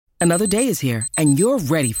Another day is here, and you're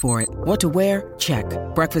ready for it. What to wear? Check.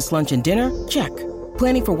 Breakfast, lunch, and dinner? Check.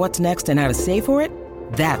 Planning for what's next and how to save for it?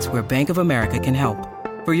 That's where Bank of America can help.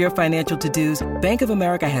 For your financial to-dos, Bank of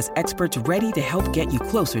America has experts ready to help get you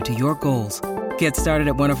closer to your goals. Get started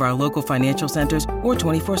at one of our local financial centers or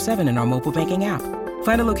 24/7 in our mobile banking app.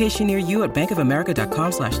 Find a location near you at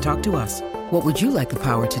bankofamerica.com/talktous. What would you like the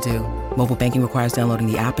power to do? Mobile banking requires downloading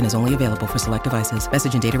the app and is only available for select devices.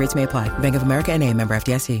 Message and data rates may apply. Bank of America N.A., member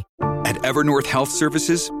FDIC. At Evernorth Health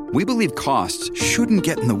Services, we believe costs shouldn't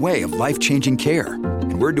get in the way of life-changing care,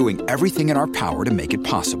 and we're doing everything in our power to make it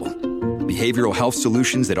possible. Behavioral health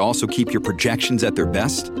solutions that also keep your projections at their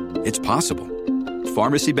best? It's possible.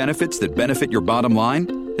 Pharmacy benefits that benefit your bottom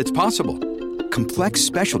line? It's possible. Complex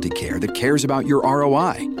specialty care that cares about your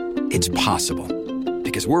ROI? It's possible.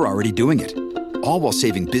 Because we're already doing it. All while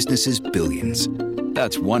saving businesses billions.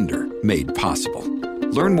 That's Wonder made possible.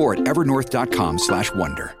 Learn more at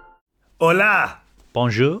evernorth.com/wonder. Hola.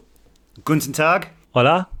 Bonjour. Guten Tag.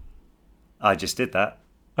 Hola. I just did that.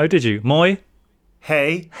 Oh, did you? Moi?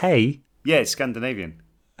 Hey. Hey. Yeah, it's Scandinavian.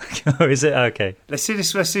 Oh, is it? Okay. Let's do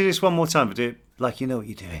this one more time, but do it like you know what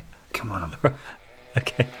you're doing. Come on.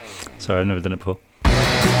 Okay. Sorry, I've never done it before.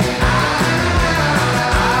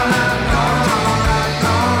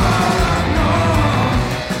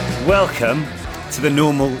 Welcome to the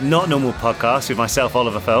Not Normal podcast with myself,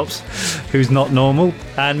 Oliver Phelps. Who's not normal?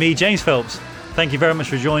 And me, James Phelps. Thank you very much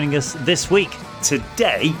for joining us this week.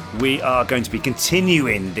 Today, we are going to be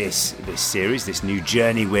continuing this series, this new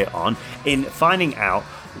journey we're on, in finding out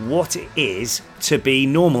what it is to be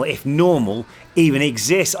normal, if normal even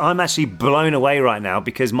exists. I'm actually blown away right now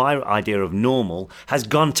because my idea of normal has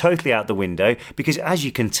gone totally out the window because, as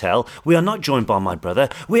you can tell, we are not joined by my brother.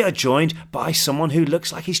 We are joined by someone who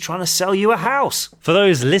looks like he's trying to sell you a house. For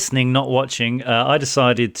those listening, not watching, I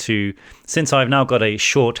decided to, since I've now got a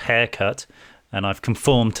short haircut and I've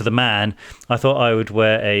conformed to the man, I thought I would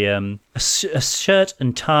wear a shirt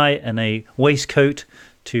and tie and a waistcoat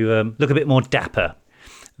to look a bit more dapper.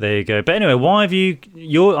 There you go. But anyway, why have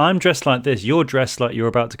I'm dressed like this. You're dressed like you're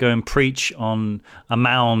about to go and preach on a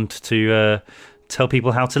mound to tell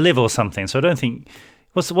people how to live or something. So I don't think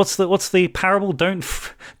what's the parable? Don't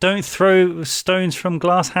throw stones from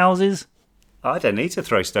glass houses. I don't need to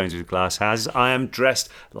throw stones with glass houses. I am dressed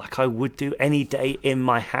like I would do any day in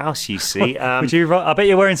my house. You see. Would you? I bet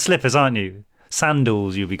you're wearing slippers, aren't you?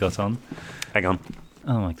 Sandals you'll be got on. Hang on.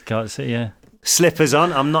 Oh my God! So, yeah. Slippers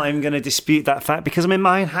on. I'm not even going to dispute that fact because I'm in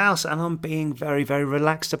my own house and I'm being very, very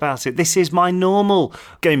relaxed about it. This is my normal.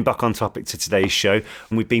 Getting back on topic to today's show,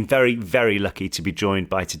 and we've been very, very lucky to be joined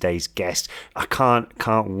by today's guest. I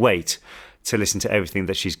can't wait to listen to everything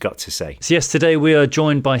that she's got to say. So yes, today we are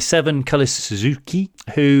joined by Seven Suzuki,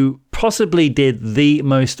 who possibly did the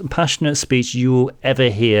most passionate speech you will ever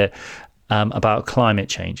hear about climate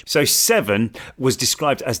change. So Seven was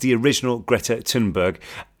described as the original Greta Thunberg,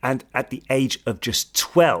 and at the age of just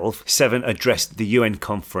 12, Seven addressed the UN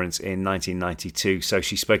conference in 1992. So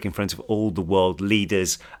she spoke in front of all the world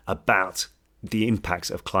leaders about the impacts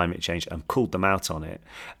of climate change and called them out on it.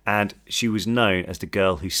 And she was known as the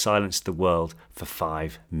girl who silenced the world for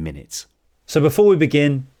 5 minutes. So before we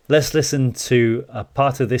begin, let's listen to a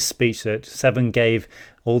part of this speech that Seven gave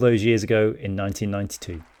all those years ago in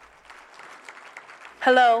 1992.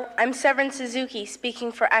 Hello, I'm Severin Suzuki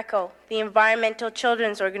speaking for ECHO, the Environmental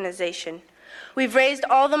Children's Organization. We've raised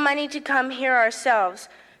all the money to come here ourselves,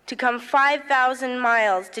 to come 5,000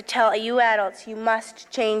 miles to tell you adults you must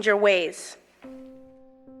change your ways.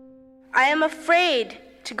 I am afraid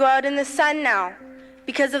to go out in the sun now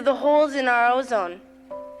because of the holes in our ozone.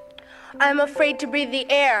 I'm afraid to breathe the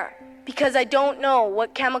air because I don't know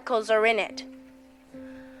what chemicals are in it.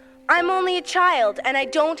 I'm only a child and I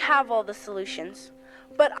don't have all the solutions.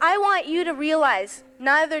 But I want you to realize,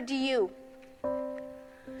 neither do you.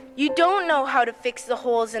 You don't know how to fix the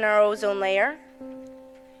holes in our ozone layer.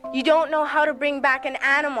 You don't know how to bring back an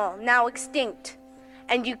animal now extinct.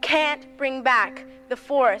 And you can't bring back the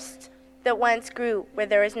forest that once grew where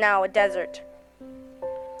there is now a desert.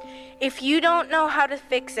 If you don't know how to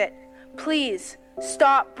fix it, please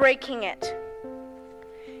stop breaking it.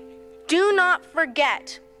 Do not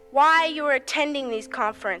forget why you are attending these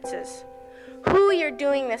conferences. Who you're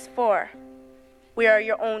doing this for. We are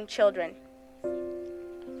your own children.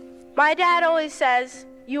 My dad always says,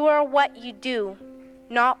 you are what you do,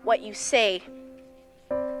 not what you say.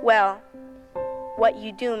 Well, what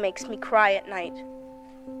you do makes me cry at night.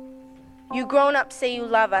 You grown-ups say you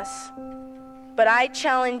love us, but I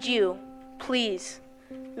challenge you, please,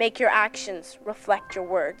 make your actions reflect your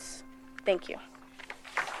words. Thank you.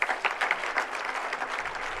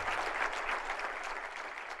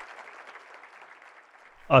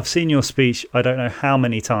 I've seen your speech, I don't know how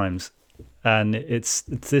many times. And it's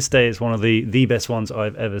this day is one of the best ones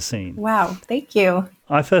I've ever seen. Wow, thank you.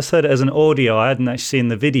 I first heard it as an audio. I hadn't actually seen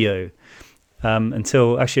the video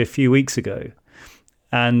until actually a few weeks ago.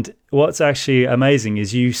 And what's actually amazing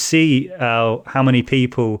is you see how many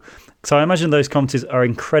people. So I imagine those conferences are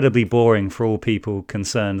incredibly boring for all people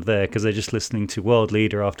concerned there, because they're just listening to world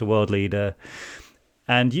leader after world leader,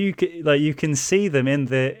 and you can see them in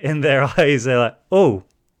their eyes. They're like, oh.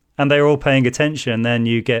 And they're all paying attention. And then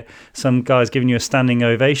you get some guys giving you a standing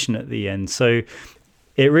ovation at the end. So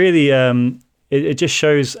it really, it just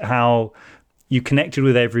shows how you connected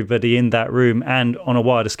with everybody in that room and on a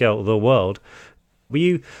wider scale of the world. Were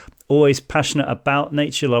you always passionate about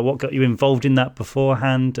nature? Like, what got you involved in that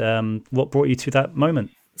beforehand? What brought you to that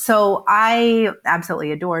moment? So I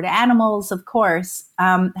absolutely adored animals, of course.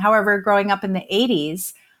 However, growing up in the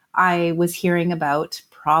 80s, I was hearing about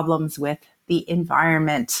problems with the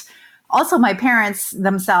environment. Also, my parents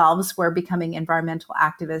themselves were becoming environmental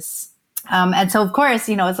activists. And so, of course,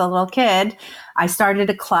 as a little kid, I started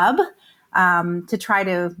a club to try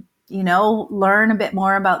to, learn a bit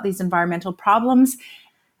more about these environmental problems.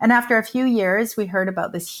 And after a few years, we heard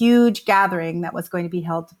about this huge gathering that was going to be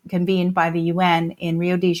convened by the UN in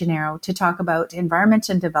Rio de Janeiro to talk about environment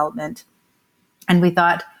and development. And we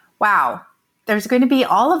thought, wow, there's going to be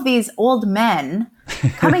all of these old men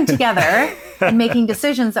coming together and making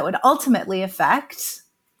decisions that would ultimately affect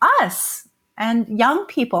us and young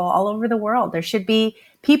people all over the world. There should be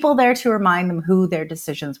people there to remind them who their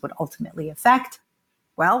decisions would ultimately affect.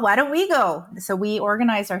 Well, why don't we go? So we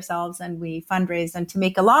organized ourselves and we fundraised. And to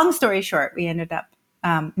make a long story short, we ended up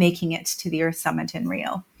making it to the Earth Summit in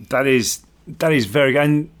Rio. That is very good.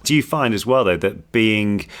 And do you find as well, though, that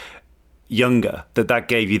being younger, that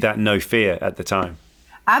gave you that no fear at the time?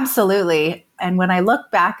 Absolutely. And when I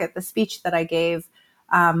look back at the speech that I gave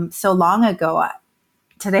so long ago,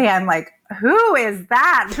 today I'm like, who is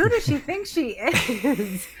that? Who does she think she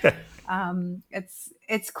is?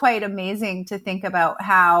 It's quite amazing to think about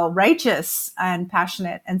how righteous and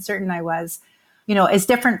passionate and certain I was. It's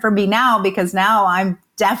different for me now, because now I'm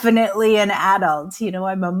definitely an adult.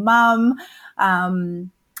 I'm a mom.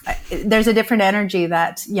 There's a different energy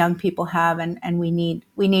that young people have, and we need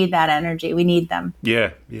that energy. We need them.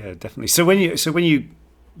 Yeah, definitely. So when you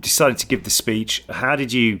decided to give the speech, how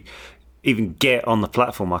did you even get on the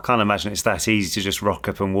platform? I can't imagine it's that easy to just rock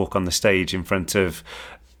up and walk on the stage in front of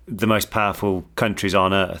the most powerful countries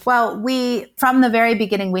on earth. Well, from the very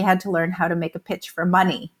beginning, we had to learn how to make a pitch for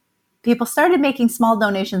money. People started making small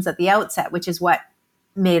donations at the outset, which is what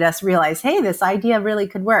made us realize, hey, this idea really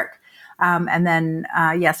could work. And then,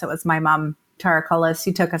 yes, it was my mom, Tara Cullis,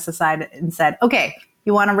 who took us aside and said, okay,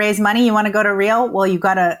 you want to raise money? You want to go to Rio? Well, you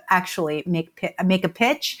got to actually make a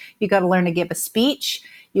pitch. You got to learn to give a speech.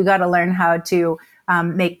 You got to learn how to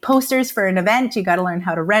make posters for an event. You got to learn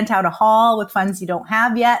how to rent out a hall with funds you don't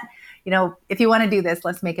have yet. If you want to do this,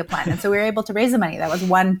 let's make a plan. And so we were able to raise the money. That was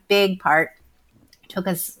one big part. It took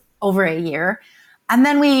us over a year. And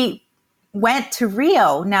then we went to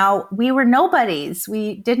Rio. Now, we were nobodies.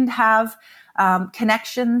 We didn't have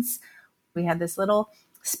connections. We had this little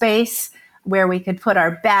space where we could put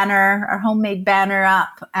our homemade banner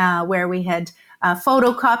up, where we had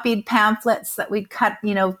photocopied pamphlets that we'd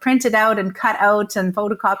printed out and cut out and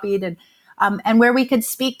photocopied, and where we could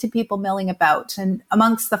speak to people milling about. And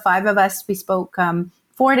amongst the five of us, we spoke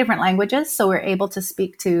 4 different languages, so we're able to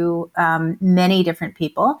speak to many different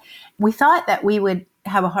people. We thought that we would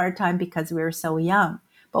have a hard time because we were so young.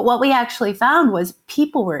 But what we actually found was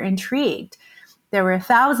people were intrigued. There were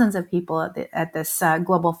thousands of people at this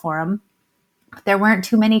global forum. There weren't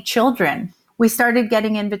too many children. We started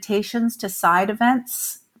getting invitations to side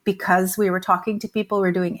events because we were talking to people, we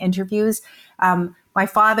were doing interviews. My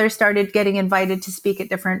father started getting invited to speak at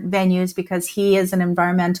different venues because he is an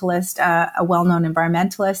environmentalist, a well-known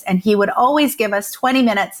environmentalist, and he would always give us 20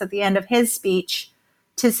 minutes at the end of his speech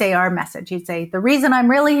to say our message. He'd say, the reason I'm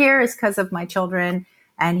really here is because of my children,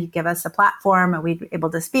 and he'd give us a platform and we'd be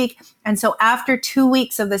able to speak. And so after 2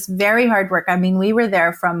 weeks of this very hard work, we were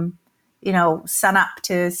there from, sun up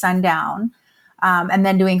to sundown, and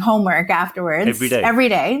then doing homework afterwards. Every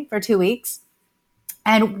day for 2 weeks.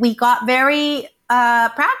 And we got very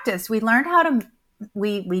practiced. We learned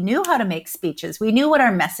we knew how to make speeches. We knew what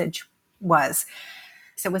our message was.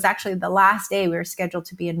 So it was actually the last day we were scheduled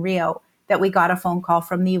to be in Rio that we got a phone call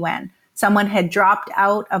from the UN. Someone had dropped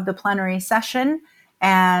out of the plenary session,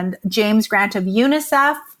 and James Grant of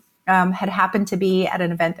UNICEF had happened to be at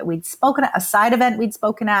an event that we'd spoken at, a side event we'd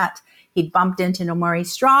spoken at. He'd bumped into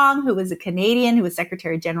Maurice Strong, who was a Canadian, who was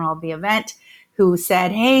Secretary General of the event. who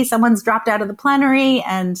said, hey, someone's dropped out of the plenary.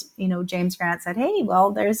 And, James Grant said, hey,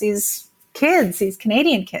 well, there's these kids, these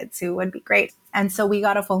Canadian kids who would be great. And so we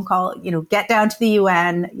got a phone call, get down to the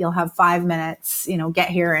UN. You'll have 5 minutes, get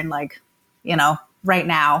here in right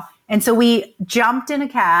now. And so we jumped in a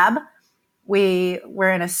cab. We were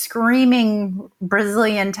in a screaming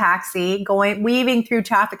Brazilian taxi weaving through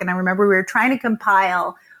traffic. And I remember we were trying to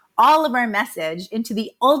compile all of our message into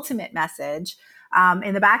the ultimate message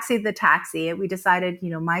in the backseat of the taxi. We decided,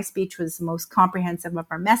 my speech was the most comprehensive of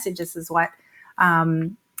our message. This is what,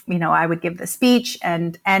 I would give the speech.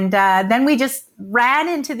 And then we just ran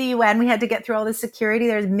into the UN. We had to get through all the security.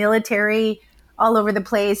 There's military all over the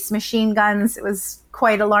place, machine guns. It was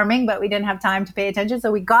quite alarming, but we didn't have time to pay attention.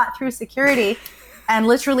 So we got through security and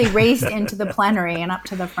literally raced into the plenary and up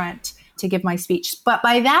to the front to give my speech. But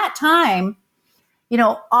by that time,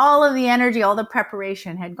 all of the energy, all the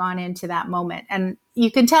preparation had gone into that moment. And you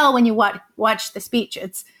can tell when you watch the speech,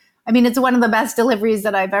 it's one of the best deliveries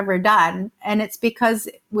that I've ever done. And it's because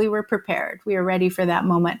we were prepared. We were ready for that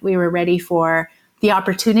moment. We were ready for the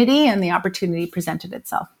opportunity, and the opportunity presented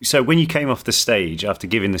itself. So when you came off the stage after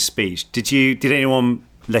giving the speech, did anyone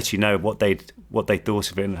let you know what they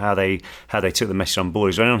thought of it and how they took the message on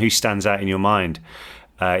board? Is there anyone who stands out in your mind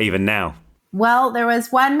even now? Well, there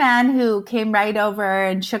was one man who came right over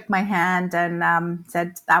and shook my hand and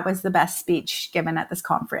said that was the best speech given at this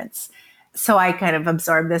conference. So I kind of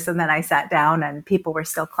absorbed this, and then I sat down and people were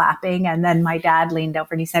still clapping. And then my dad leaned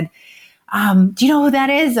over and he said, do you know who that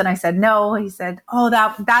is? And I said, no. He said, oh,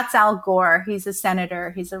 that's Al Gore. He's a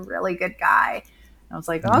senator. He's a really good guy. And I was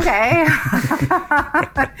like, okay.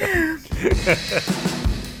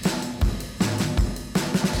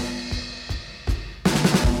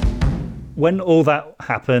 When all that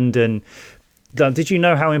happened, and did you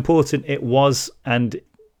know how important it was? And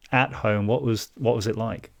at home, what was it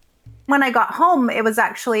like? When I got home, it was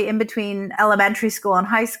actually in between elementary school and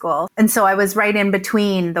high school. And so I was right in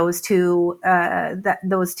between those two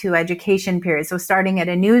education periods. So starting at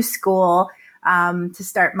a new school to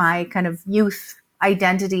start my kind of youth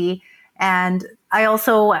identity. And I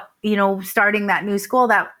also, starting that new school,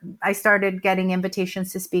 that I started getting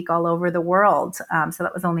invitations to speak all over the world. So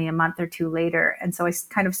that was only a month or two later. And so I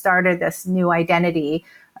kind of started this new identity.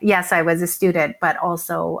 Yes, I was a student, but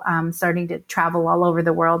also starting to travel all over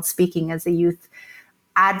the world, speaking as a youth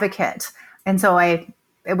advocate. And so it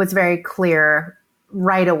was very clear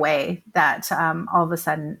right away that all of a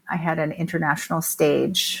sudden I had an international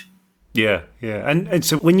stage. Yeah. And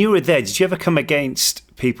so when you were there, did you ever come against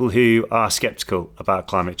people who are skeptical about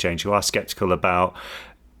climate change, who are skeptical about,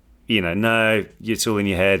 no, it's all in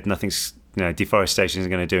your head, nothing's, deforestation isn't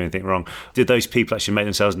going to do anything wrong? Did those people actually make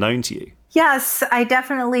themselves known to you? Yes, I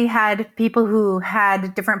definitely had people who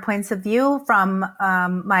had different points of view from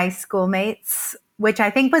my schoolmates, which I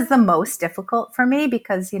think was the most difficult for me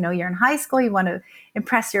because, you're in high school, you want to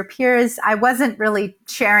impress your peers. I wasn't really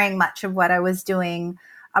sharing much of what I was doing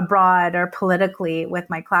abroad or politically with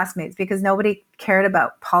my classmates because nobody cared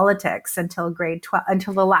about politics until grade 12,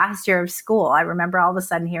 until the last year of school. I remember all of a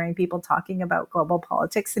sudden hearing people talking about global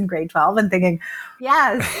politics in grade 12 and thinking,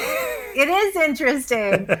 yes, it is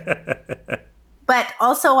interesting. But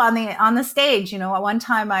also on the stage, at one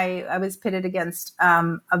time I was pitted against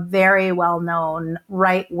a very well-known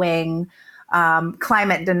right-wing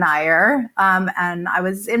climate denier. And I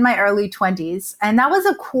was in my early 20s, and that was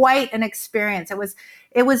quite an experience.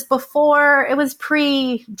 It was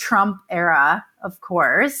pre-Trump era, of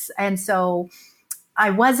course. And so I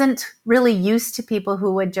wasn't really used to people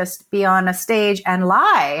who would just be on a stage and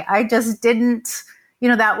lie. I just didn't,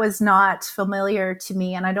 that was not familiar to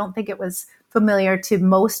me. And I don't think it was familiar to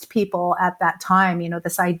most people at that time,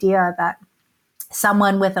 this idea that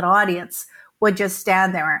someone with an audience would just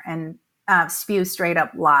stand there and spew straight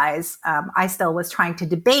up lies. I still was trying to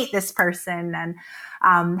debate this person and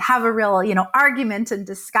have a real, argument and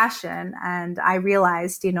discussion. And I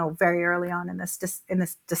realized, very early on in this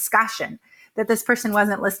discussion that this person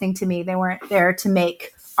wasn't listening to me. They weren't there to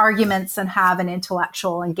make arguments and have an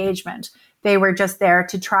intellectual engagement. They were just there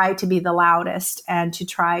to try to be the loudest and to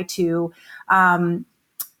try to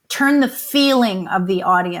turn the feeling of the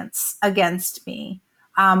audience against me,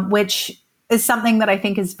 which is something that I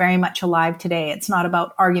think is very much alive today. It's not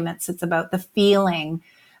about arguments. It's about the feeling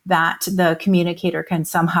that the communicator can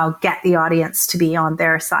somehow get the audience to be on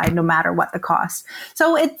their side, no matter what the cost.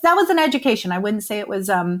 So that was an education. I wouldn't say it was,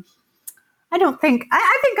 I think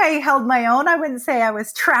I held my own. I wouldn't say I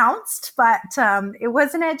was trounced, but it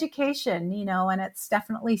was an education, and it's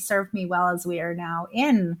definitely served me well as we are now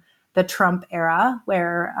in the Trump era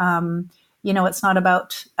where, It's not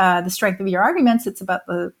about the strength of your arguments. It's about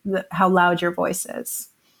how loud your voice is.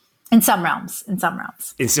 In some realms.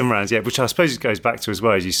 Yeah, which I suppose it goes back to as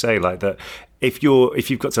well, as you say, like that if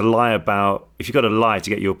you've got to lie to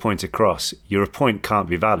get your point across, your point can't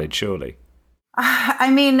be valid, surely. I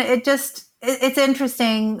mean, it's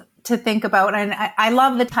interesting to think about. And I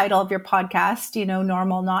love the title of your podcast,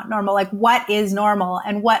 normal, not normal, like what is normal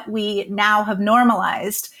and what we now have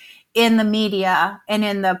normalized in the media and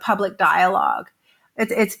in the public dialogue.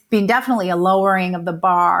 It's been definitely a lowering of the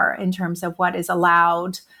bar in terms of what is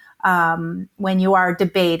allowed when you are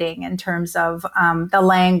debating, in terms of the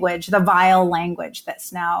language, the vile language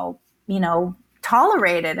that's now,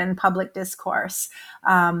 tolerated in public discourse.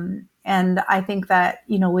 And I think that,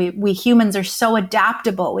 we humans are so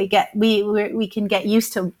adaptable. We can get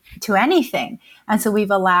used to anything. And so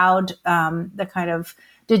we've allowed the kind of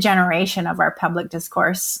degeneration of our public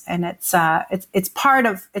discourse. And it's part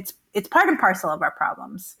and parcel of our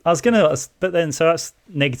problems. I was going to ask, but then, so that's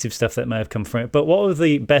negative stuff that may have come from it. But what were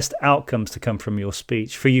the best outcomes to come from your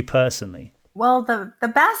speech for you personally? Well, the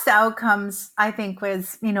best outcomes, I think,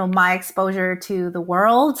 was, my exposure to the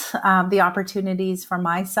world, the opportunities for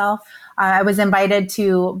myself. I was invited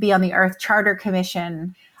to be on the Earth Charter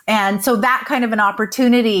Commission. And so that kind of an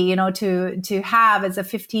opportunity, to have as a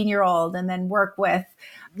 15-year-old and then work with,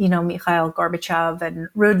 Mikhail Gorbachev and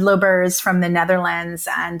Ruud Lubbers from the Netherlands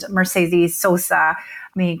and Mercedes Sosa,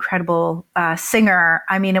 the incredible singer.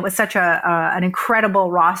 I mean, it was such an incredible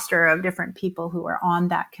roster of different people who were on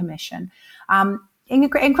that commission.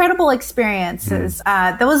 Incredible experiences.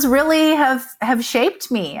 Those really have shaped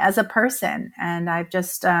me as a person. And I've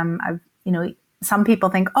just, some people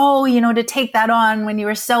think, to take that on when you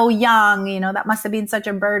were so young, that must have been such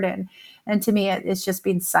a burden. And to me, it's just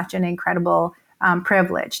been such an incredible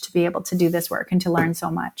privilege to be able to do this work and to learn so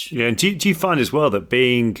much. Yeah, and do you find as well that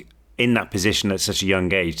being in that position at such a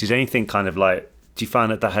young age, does anything kind of like, do you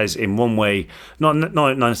find that has in one way, not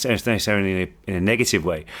necessarily in a negative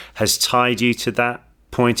way, has tied you to that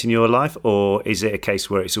point in your life? Or is it a case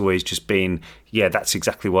where it's always just been, yeah, that's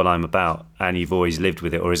exactly what I'm about, and you've always lived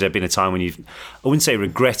with it? Or has there been a time when you've, I wouldn't say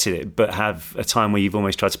regretted it, but have a time where you've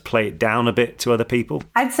almost tried to play it down a bit to other people?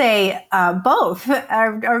 I'd say both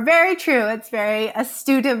are very true. It's very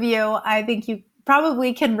astute of you. I think you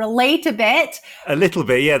probably can relate a bit. A little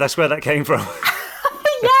bit, yeah, that's where that came from.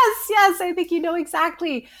 Yes, I think you know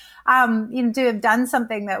exactly. To have done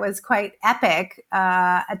something that was quite epic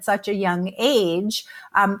at such a young age.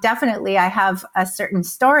 Definitely, I have a certain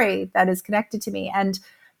story that is connected to me. And,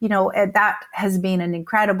 that has been an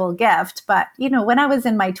incredible gift. But, when I was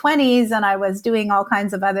in my 20s and I was doing all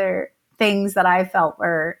kinds of other things that I felt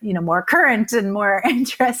were, more current and more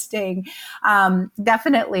interesting,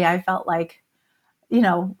 definitely I felt like,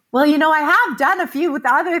 I have done a few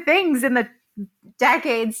other things in the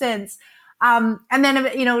decades since. And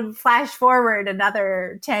then, flash forward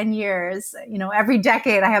another 10 years, every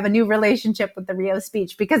decade I have a new relationship with the Rio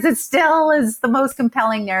speech because it still is the most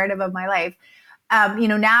compelling narrative of my life.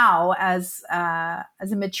 Now as a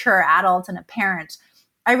mature adult and a parent,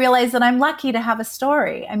 I realize that I'm lucky to have a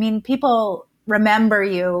story. I mean, people remember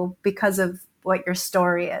you because of what your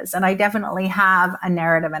story is. And I definitely have a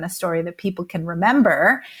narrative and a story that people can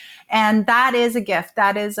remember. And that is a gift.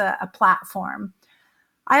 That is a platform.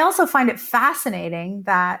 I also find it fascinating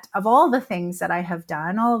that of all the things that I have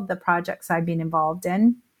done, all of the projects I've been involved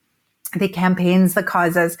in, the campaigns, the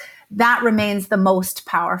causes, that remains the most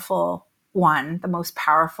powerful one, the most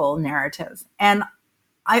powerful narrative. And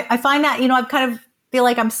I find that, I kind of feel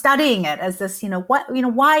like I'm studying it as this,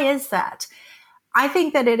 why is that? I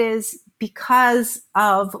think that it is because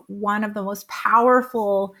of one of the most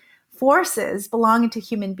powerful forces belonging to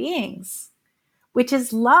human beings, which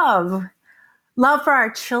is love for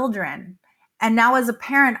our children. And now as a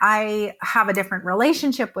parent, I have a different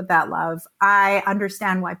relationship with that love. I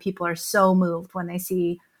understand why people are so moved when they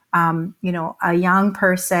see, a young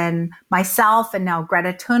person, myself, and now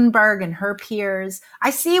Greta Thunberg and her peers. I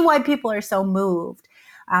see why people are so moved.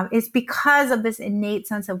 It's because of this innate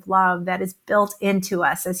sense of love that is built into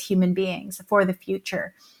us as human beings for the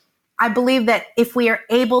future. I believe that if we are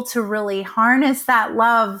able to really harness that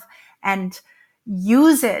love and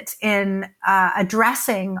use it in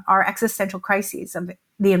addressing our existential crises of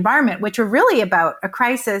the environment, which are really about a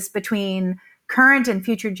crisis between current and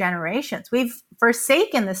future generations. We've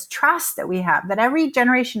forsaken this trust that we have, that every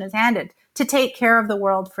generation is handed to take care of the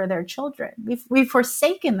world for their children. We've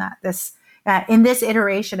forsaken that in this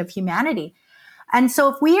iteration of humanity. And so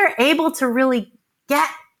if we are able to really get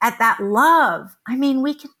at that love,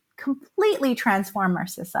 we can completely transform our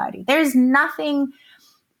society. There's nothing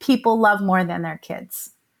people love more than their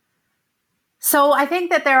kids. So I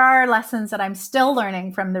think that there are lessons that I'm still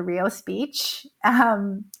learning from the Rio speech.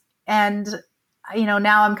 And,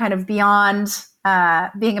 now I'm kind of beyond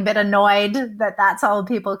being a bit annoyed that that's all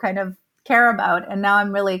people kind of care about. And now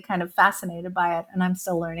I'm really kind of fascinated by it. And I'm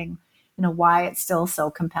still learning, why it's still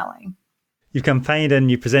so compelling. You've campaigned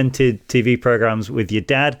and you presented TV programs with your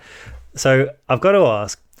dad. So I've got to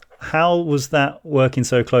ask, how was that working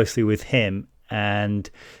so closely with him? And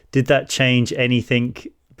did that change anything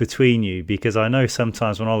between you? Because I know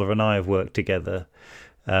sometimes when Oliver and I have worked together,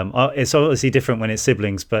 it's obviously different when it's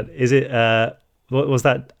siblings, but is it, what was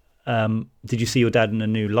that? Did you see your dad in a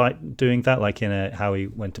new light doing that, like in how he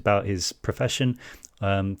went about his profession?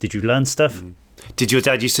 Did you learn stuff? Did your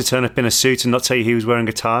dad used to turn up in a suit and not tell you he was wearing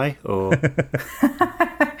a tie? Or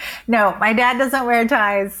No, my dad doesn't wear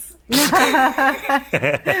ties.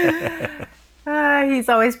 He's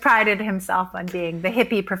always prided himself on being the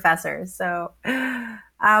hippie professor. So,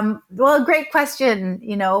 great question.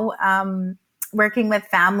 Working with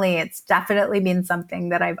family, it's definitely been something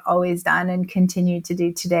that I've always done and continue to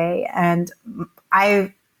do today. And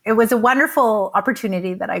it was a wonderful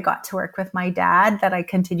opportunity that I got to work with my dad, that I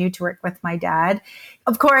continue to work with my dad.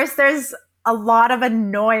 Of course, there's a lot of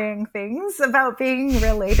annoying things about being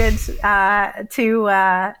related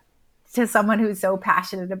to someone who's so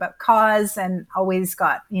passionate about cause and always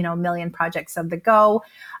got, a million projects on the go.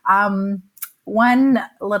 One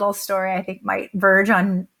little story I think might verge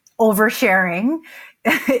on oversharing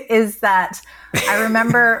is that I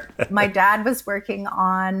remember my dad was working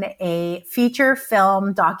on a feature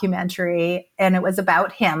film documentary, and it was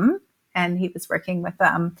about him. And he was working with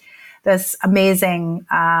this amazing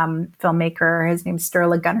filmmaker. His name's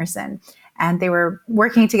Sturla Gunnarsson. And they were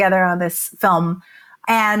working together on this film.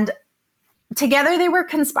 And together they were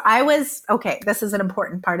this is an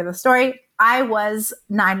important part of the story. I was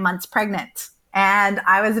 9 months pregnant. And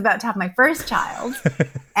I was about to have my first child.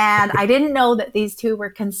 And I didn't know that these two were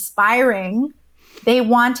conspiring. They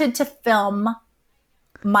wanted to film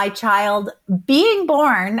my child being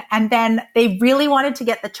born. And then they really wanted to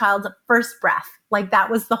get the child's first breath. Like that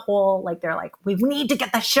was the whole, they're like, we need to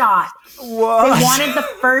get the shot. What? They wanted the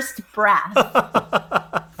first breath.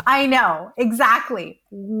 I know, exactly.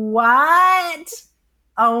 What?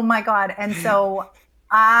 Oh my God. And so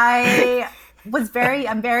I'm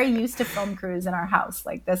very used to film crews in our house.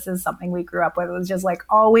 Like this is something we grew up with. It was just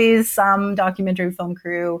always some documentary film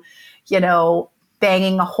crew,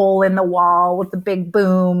 banging a hole in the wall with the big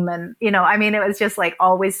boom. And, it was just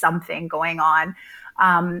always something going on.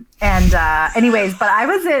 Anyways, but I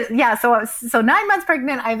was, so 9 months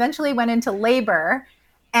pregnant, I eventually went into labor.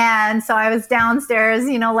 And so I was downstairs,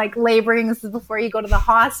 laboring. This is before you go to the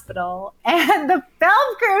hospital, and the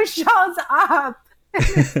film crew shows up.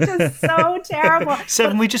 It's just so terrible.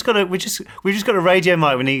 Seven, we just got a radio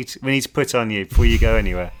mic we need to put on you before you go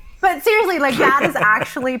anywhere. But seriously, that is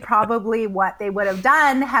actually probably what they would have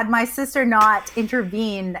done had my sister not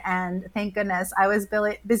intervened. And thank goodness I was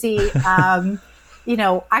busy,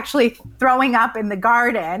 actually throwing up in the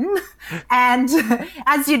garden, and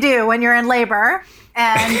as you do when you're in labor.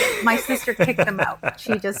 And my sister kicked them out.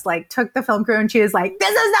 She just took the film crew and she was like, "This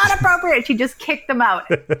is not appropriate." She just kicked them out.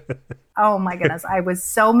 Oh my goodness. I was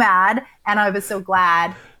so mad, and I was so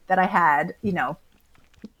glad that I had,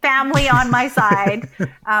 family on my side,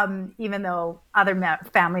 even though other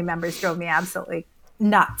family members drove me absolutely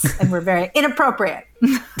nuts and were very inappropriate.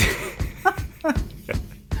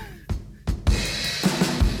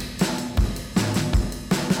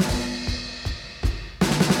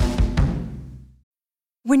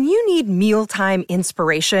 When you need mealtime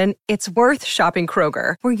inspiration, it's worth shopping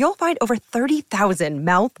Kroger, where you'll find over 30,000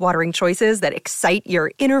 mouth-watering choices that excite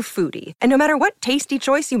your inner foodie. And no matter what tasty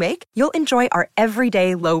choice you make, you'll enjoy our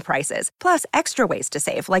everyday low prices, plus extra ways to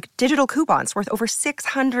save, like digital coupons worth over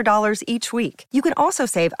 $600 each week. You can also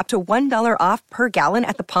save up to $1 off per gallon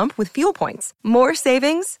at the pump with fuel points. More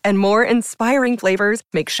savings and more inspiring flavors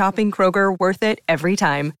make shopping Kroger worth it every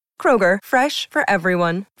time. Kroger, fresh for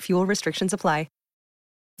everyone. Fuel restrictions apply.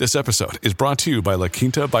 This episode is brought to you by La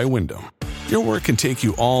Quinta by Wyndham. Your work can take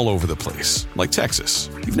you all over the place, like Texas.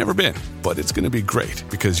 You've never been, but it's going to be great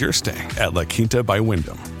because you're staying at La Quinta by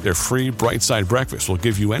Wyndham. Their free Bright Side breakfast will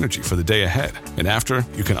give you energy for the day ahead. And after,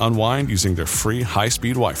 you can unwind using their free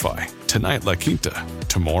high-speed Wi-Fi. Tonight, La Quinta.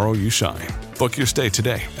 Tomorrow, you shine. Book your stay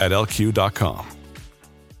today at LQ.com.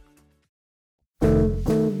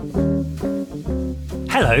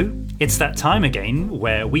 Hello. It's that time again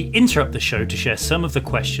where we interrupt the show to share some of the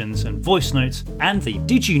questions and voice notes and the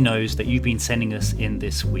Did You Knows that you've been sending us in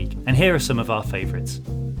this week. And here are some of our favourites.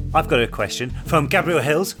 I've got a question from Gabriel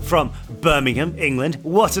Hills from Birmingham, England.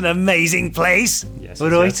 What an amazing place. Yes. All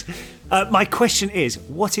right. My question is,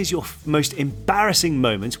 what is your most embarrassing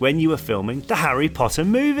moment when you were filming the Harry Potter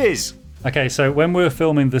movies? Okay, so when we were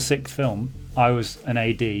filming the 6th film, I was an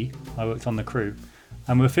AD. I worked on the crew,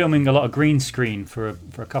 and we were filming a lot of green screen for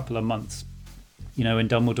a couple of months. You know, when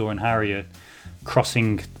Dumbledore and Harry are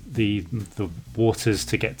crossing the waters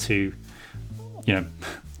to get to, you know,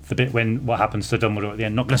 the bit when what happens to Dumbledore at the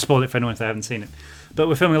end. Not going to spoil it for anyone if they haven't seen it. But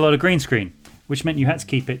we're filming a lot of green screen, which meant you had to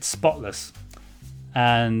keep it spotless.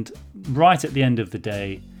 And right at the end of the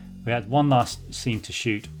day, we had one last scene to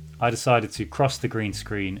shoot. I decided to cross the green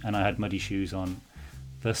screen, and I had muddy shoes on,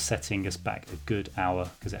 thus setting us back a good hour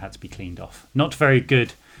because it had to be cleaned off. Not very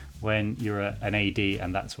good when you're an AD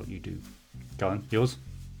and that's what you do. Go on, yours?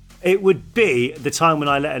 It would be the time when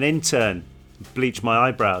I let an intern bleach my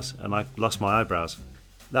eyebrows and I lost my eyebrows.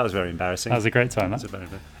 That was very embarrassing. That was a great time.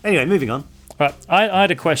 Anyway, moving on. Right, I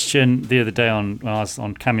had a question the other day when I was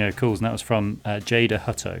on Cameo Calls, and that was from Jada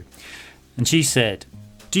Hutto. And she said,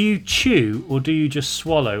 do you chew or do you just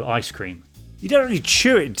swallow ice cream? You don't really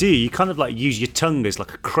chew it, do you? You kind of like use your tongue as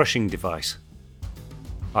like a crushing device.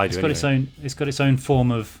 It's got its own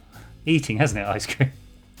form of eating, hasn't it, ice cream?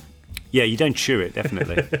 Yeah, you don't chew it,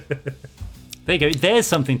 definitely. There you go. There's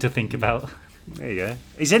something to think about. There you go.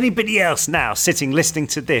 Is anybody else now sitting listening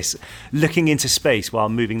to this, looking into space while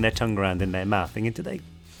moving their tongue around in their mouth, thinking, do they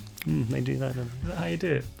do that? Is that how you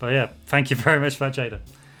do it? But yeah, thank you very much for that, Jada.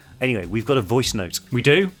 Anyway, we've got a voice note. We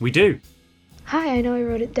do. Hi, I know I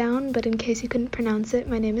wrote it down, but in case you couldn't pronounce it,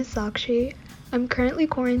 my name is Sakshi. I'm currently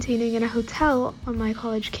quarantining in a hotel on my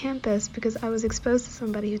college campus because I was exposed to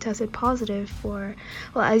somebody who tested positive for,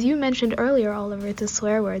 well, as you mentioned earlier, Oliver, it's a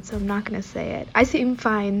swear word, so I'm not going to say it. I seem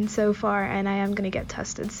fine so far, and I am going to get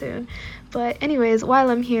tested soon. But anyways, while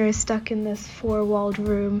I'm here stuck in this four-walled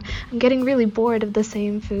room, I'm getting really bored of the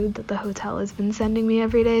same food that the hotel has been sending me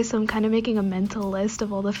every day, so I'm kind of making a mental list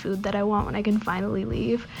of all the food that I want when I can finally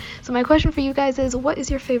leave. So my question for you guys is, what is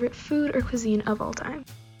your favorite food or cuisine of all time?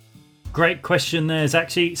 Great question there,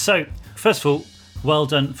 Zaxi. So, first of all, well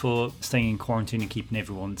done for staying in quarantine and keeping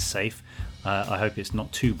everyone safe. I hope it's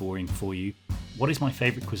not too boring for you. What is my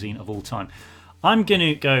favourite cuisine of all time? I'm going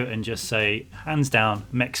to go and just say, hands down,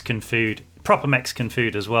 Mexican food. Proper Mexican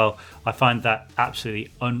food as well. I find that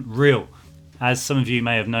absolutely unreal. As some of you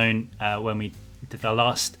may have known when we did our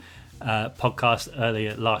last podcast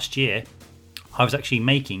earlier last year, I was actually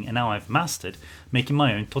making, and now I've mastered, making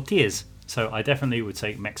my own tortillas. So I definitely would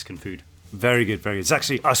say Mexican food. Very good, very good. It's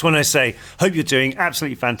actually, I just want to say, hope you're doing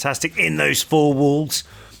absolutely fantastic in those four walls.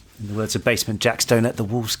 In the words of Basement Jacks, don't let the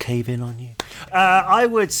walls cave in on you. I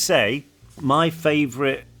would say my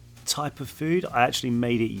favourite type of food, I actually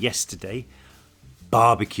made it yesterday,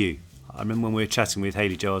 barbecue. I remember when we were chatting with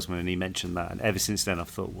Haley Joel Osment and he mentioned that, and ever since then I've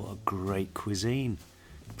thought, what a great cuisine.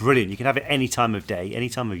 Brilliant. You can have it any time of day, any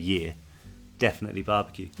time of year. Definitely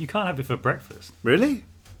barbecue. You can't have it for breakfast. Really?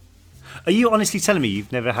 Are you honestly telling me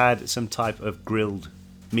you've never had some type of grilled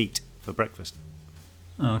meat for breakfast?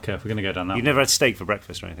 Oh, okay, if we're going to go down that You've never had steak for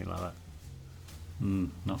breakfast or anything like that?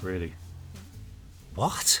 Not really.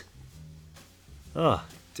 What? Oh,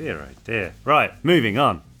 dear, oh dear. Right, moving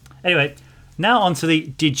on. Anyway, now on to the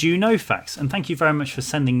Did You Know facts. And thank you very much for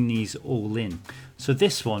sending these all in. So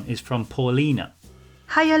this one is from Paulina.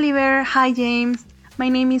 Hi, Oliver. Hi, James. My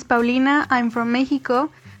name is Paulina. I'm from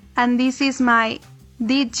Mexico. And this is my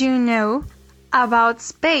Did You Know about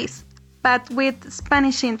space, but with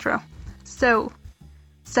Spanish intro. So,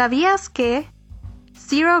 ¿sabías que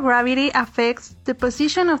zero gravity affects the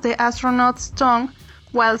position of the astronaut's tongue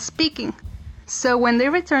while speaking? So when they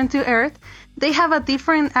return to Earth, they have a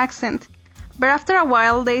different accent, but after a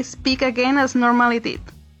while they speak again as normally did.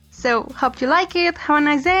 So, hope you like it. Have a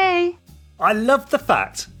nice day. I love the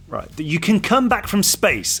fact, right, that you can come back from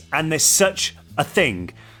space and there's such a thing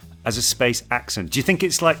as a space accent. Do you think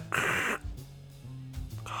it's like...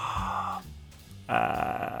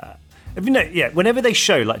 whenever they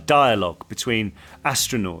show like dialogue between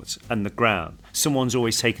astronauts and the ground, someone's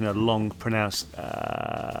always taking a long pronounced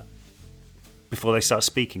before they start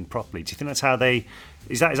speaking properly. Do you think that's how they...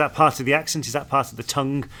 Is that part of the accent? Is that part of the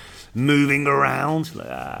tongue moving around?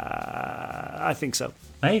 I think so.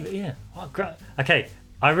 Maybe, yeah. Okay.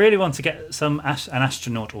 I really want to get an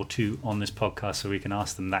astronaut or two on this podcast so we can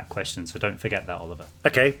ask them that question, so don't forget that, Oliver.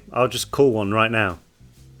 Okay, I'll just call one right now.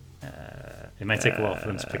 It may take a while for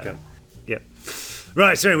them to pick up. Yep.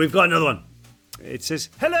 Right, so we've got another one. It says,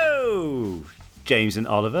 hello, James and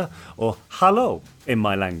Oliver, or hello in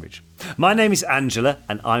my language. My name is Angela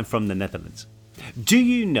and I'm from the Netherlands. Do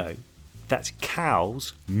you know that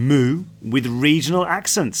cows moo with regional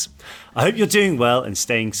accents? I hope you're doing well and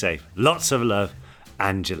staying safe. Lots of love.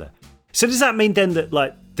 Angela. So does that mean then that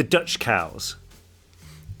like the Dutch cows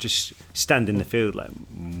just stand in the field like,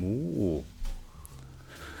 moo.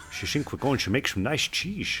 She think we're going to make some nice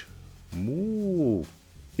cheese. Moo.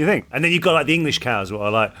 You think? And then you've got like the English cows what are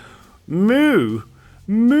like, moo,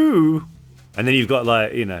 moo. And then you've got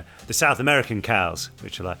like, you know, the South American cows,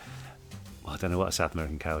 which are like, well, I don't know what a South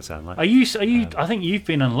American cow would sound like. Are you? I think you've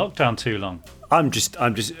been on lockdown too long. I'm just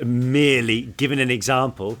merely giving an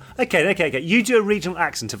example. Okay. You do a regional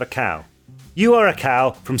accent of a cow. You are a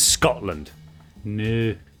cow from Scotland.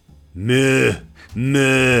 Moo. Moo.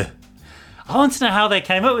 Moo. I want to know how they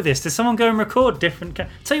came up with this. Did someone go and record different cows?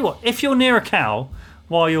 Tell you what, if you're near a cow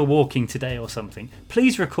while you're walking today or something,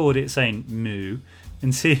 please record it saying moo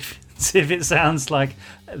and see if it sounds like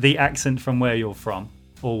the accent from where you're from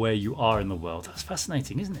or where you are in the world. That's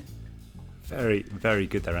fascinating, isn't it? Very, very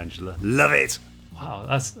good there, Angela. Love it. Wow,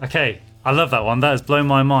 that's okay. I love that one. That has blown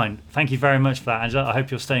my mind. Thank you very much for that, Angela. I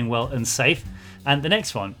hope you're staying well and safe. And the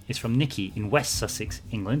next one is from Nikki in West Sussex,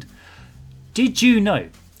 England. Did you know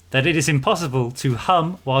that it is impossible to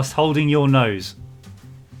hum whilst holding your nose?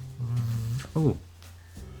 Ooh.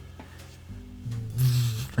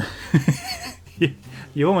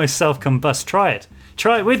 You almost self-combust. Try it.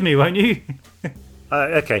 Try it with me, won't you?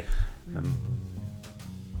 Okay.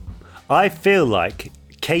 I feel like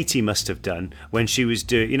Katie must have done when she was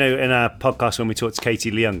doing, you know, in our podcast when we talked to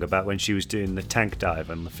Katie Leung about when she was doing the tank dive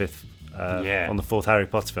on the fourth Harry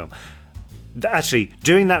Potter film. Actually,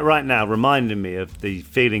 doing that right now reminded me of the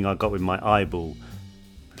feeling I got with my eyeball.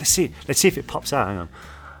 Let's see if it pops out.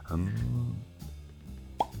 Hang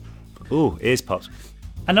on. Ears popped.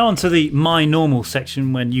 And on to the My Normal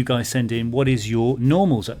section when you guys send in what is your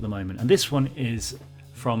normals at the moment. And this one is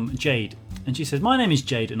from Jade. And she says, my name is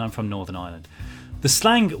Jade and I'm from Northern Ireland. The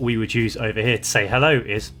slang we would use over here to say hello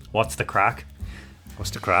is, what's the crack?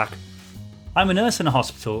 What's the crack? I'm a nurse in a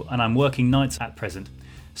hospital and I'm working nights at present.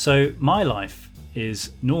 So my life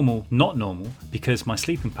is normal, not normal, because my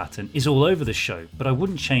sleeping pattern is all over the show. But I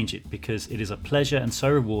wouldn't change it because it is a pleasure and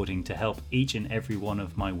so rewarding to help each and every one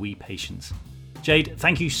of my wee patients. Jade,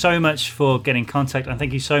 thank you so much for getting in contact and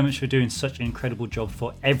thank you so much for doing such an incredible job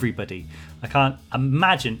for everybody. I can't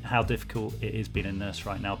imagine how difficult it is being a nurse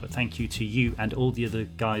right now, but thank you to you and all the other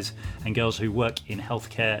guys and girls who work in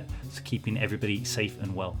healthcare, keeping everybody safe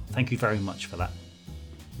and well. Thank you very much for that.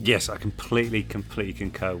 Yes, I completely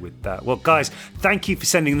concur with that. Well, guys, thank you for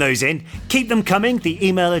sending those in. Keep them coming. The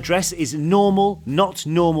email address is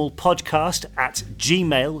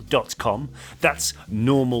normalnotnormalpodcast@gmail.com. That's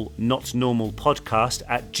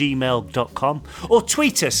normalnotnormalpodcast@gmail.com. Or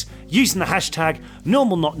tweet us using the hashtag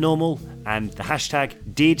normalnotnormal and the hashtag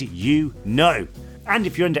 #DidYouKnow. And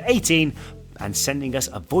if you're under 18 and sending us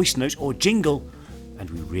a voice note or jingle, and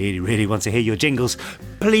we really, really want to hear your jingles,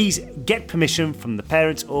 please get permission from the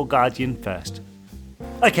parents or guardian first.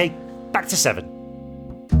 Okay, back to 7.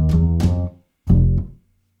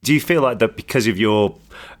 Do you feel like that because of your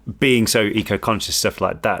being so eco-conscious, stuff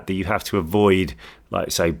like that you have to avoid, like,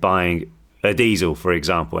 say, buying a diesel, for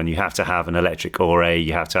example, and you have to have an electric or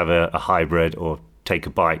you have to have a hybrid or take a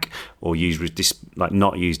bike or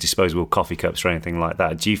not use disposable coffee cups or anything like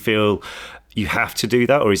that? Do you feel you have to do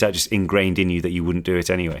that, or is that just ingrained in you that you wouldn't do it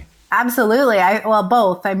anyway? Absolutely. Well,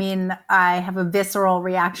 both. I mean, I have a visceral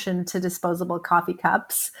reaction to disposable coffee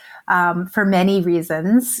cups for many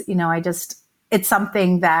reasons. You know, it's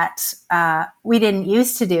something that we didn't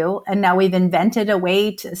used to do, and now we've invented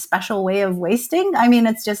a special way of wasting. I mean,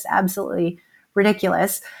 it's just absolutely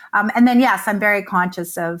ridiculous. And then, yes, I'm very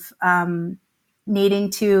conscious of needing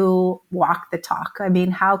to walk the talk. I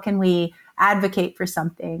mean, how can we advocate for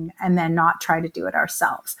something and then not try to do it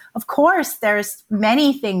ourselves? Of course, there's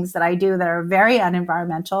many things that I do that are very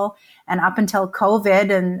unenvironmental. And up until COVID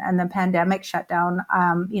and the pandemic shutdown,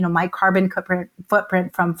 my carbon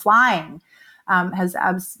footprint from flying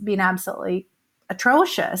has been absolutely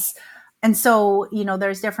atrocious. And so,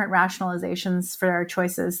 there's different rationalizations for our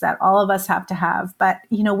choices that all of us have to have. But,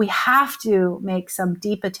 we have to make some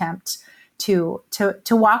deep attempt to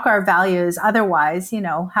walk our values. Otherwise,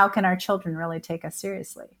 how can our children really take us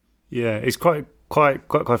seriously? Yeah, it's quite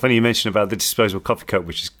funny you mentioned about the disposable coffee cup,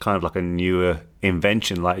 which is kind of like a newer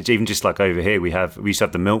invention. Like, even just like over here, we used to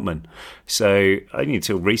have the milkman. So only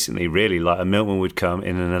until recently, really, like a milkman would come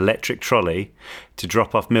in an electric trolley to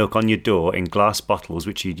drop off milk on your door in glass bottles,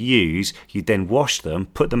 which you'd use. You'd then wash them,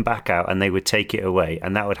 put them back out, and they would take it away.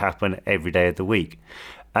 And that would happen every day of the week.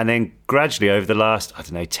 And then gradually over the last,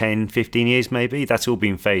 10, 15 years maybe, that's all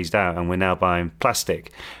been phased out, and we're now buying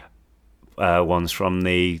plastic ones from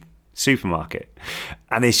the supermarket.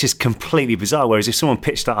 And it's just completely bizarre. Whereas if someone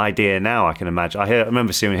pitched that idea now, I can imagine. I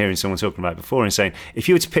remember hearing someone talking about it before and saying, if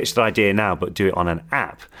you were to pitch that idea now but do it on an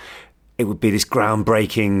app, it would be this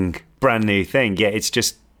groundbreaking, brand new thing. Yeah, it's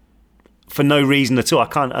just for no reason at all. I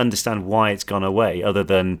can't understand why it's gone away, other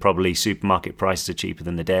than probably supermarket prices are cheaper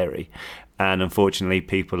than the dairy. And unfortunately,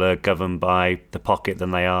 people are governed by the pocket than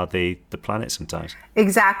they are the planet sometimes.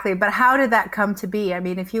 Exactly. But how did that come to be? I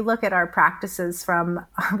mean, if you look at our practices from,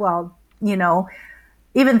 well, you know,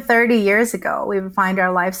 even 30 years ago, we would find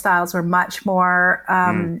our lifestyles were much more,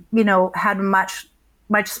 you know, had much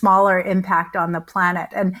smaller impact on the planet.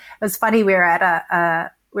 And it was funny, we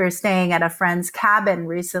were staying at a friend's cabin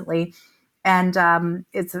recently, and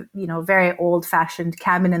it's a, you know, very old fashioned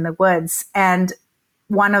cabin in the woods. And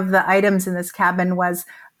one of the items in this cabin was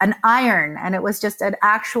an iron, and it was just an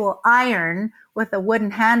actual iron with a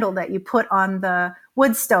wooden handle that you put on the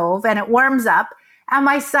wood stove, and it warms up. And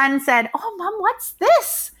my son said, "Oh, Mom, what's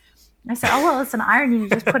this?" I said, "Oh, well, it's an iron. You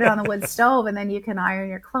just put it on the wood stove, and then you can iron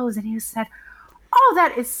your clothes." And he said, "Oh,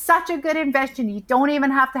 that is such a good invention. You don't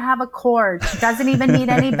even have to have a cord. It doesn't even need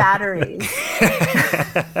any batteries."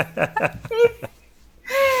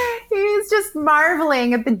 He was just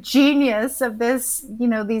marveling at the genius of this, you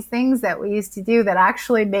know, these things that we used to do that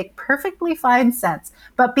actually make perfectly fine sense.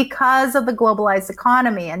 But because of the globalized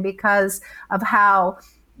economy and because of how,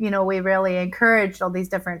 you know, we really encouraged all these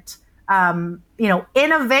different, you know,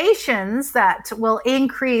 innovations that will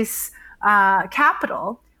increase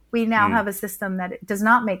capital, we now have a system that it does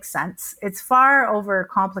not make sense. It's far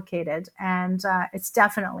overcomplicated, and it's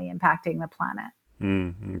definitely impacting the planet.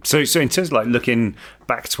 Mm-hmm. So in terms of like looking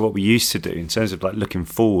back to what we used to do, in terms of like looking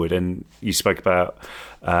forward, and you spoke about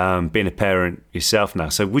being a parent yourself now.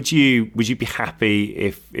 So would you be happy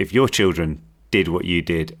if your children did what you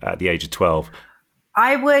did at the age of 12?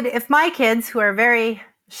 I would, if my kids, who are very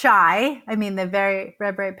shy, I mean, they're very,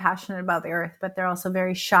 very, very passionate about the earth, but they're also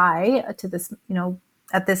very shy to this, you know,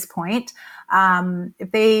 at this point,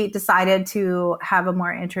 if they decided to have a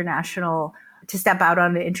more international, to step out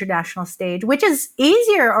on the international stage, which is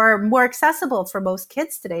easier or more accessible for most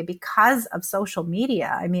kids today because of social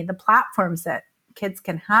media. I mean, the platforms that kids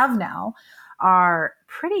can have now are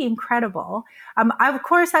pretty incredible. Of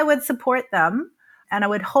course, I would support them, and I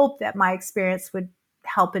would hope that my experience would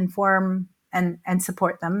help inform and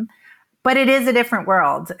support them. But it is a different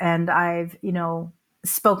world. And I've, you know,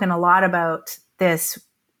 spoken a lot about this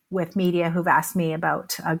with media who've asked me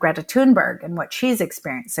about Greta Thunberg and what she's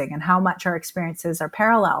experiencing and how much our experiences are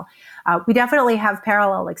parallel. We definitely have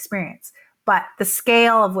parallel experience, but the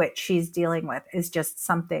scale of which she's dealing with is just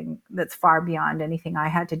something that's far beyond anything I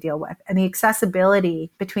had to deal with. And the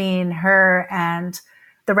accessibility between her and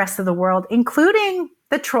the rest of the world, including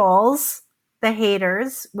the trolls, the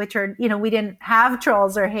haters, which are, you know, we didn't have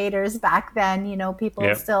trolls or haters back then. You know,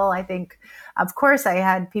 people still, I think, of course, I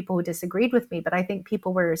had people who disagreed with me, but I think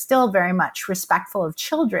people were still very much respectful of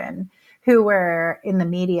children who were in the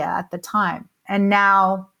media at the time. And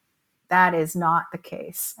now that is not the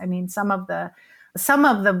case. I mean, some of the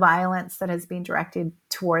violence that has been directed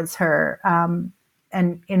towards her,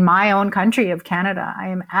 and in my own country of Canada, I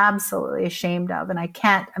am absolutely ashamed of, and I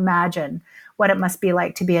can't imagine what it must be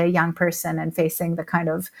like to be a young person and facing the kind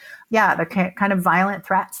of violent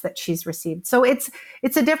threats that she's received. So it's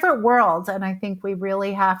a different world. And I think we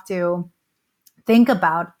really have to think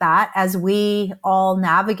about that as we all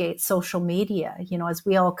navigate social media, you know, as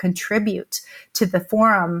we all contribute to the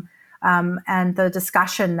forum and the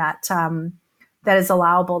discussion that is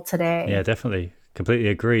allowable today. Yeah, definitely. Completely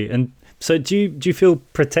agree. And so do you feel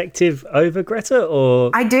protective over Greta,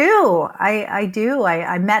 or? I do. I do.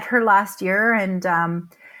 I met her last year, and,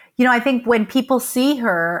 you know, I think when people see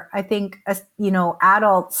her, I think, you know,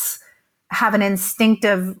 adults have an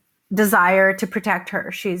instinctive desire to protect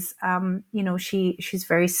her. She's, you know, she's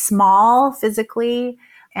very small physically,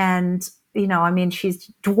 and, you know, I mean,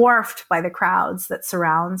 she's dwarfed by the crowds that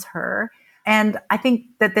surrounds her. And I think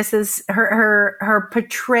that this is her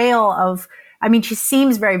portrayal of, I mean, she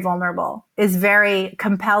seems very vulnerable, is very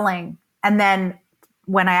compelling. And then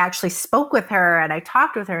when I actually spoke with her and I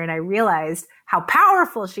talked with her and I realized how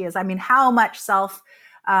powerful she is, I mean, how much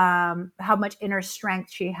inner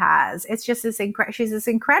strength she has. It's just she's this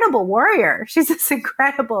incredible warrior. She's this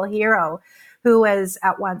incredible hero who is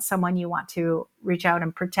at once someone you want to reach out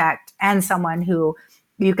and protect, and someone who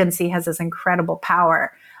you can see has this incredible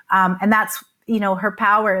power. And that's, you know, her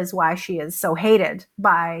power is why she is so hated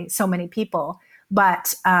by so many people.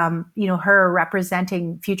 But, you know, her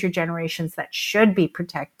representing future generations that should be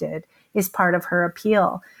protected is part of her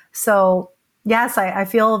appeal. So Yes, I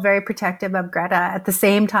feel very protective of Greta at the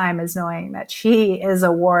same time as knowing that she is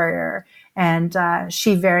a warrior and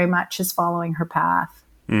she very much is following her path.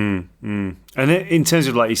 And in terms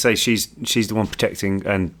of, like you say, she's the one protecting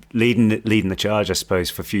and leading the charge, I suppose,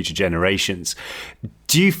 for future generations.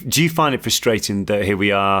 Do you find it frustrating that here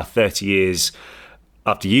we are 30 years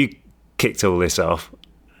after you kicked all this off,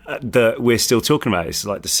 that we're still talking about it? It's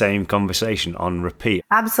like the same conversation on repeat.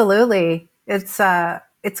 Absolutely.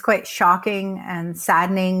 It's quite shocking and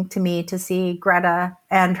saddening to me to see Greta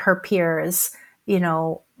and her peers,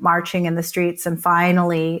 marching in the streets and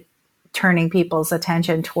finally turning people's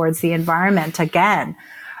attention towards the environment again.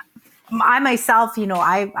 I myself,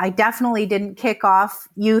 I definitely didn't kick off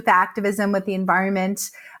youth activism with the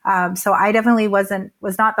environment. So I definitely was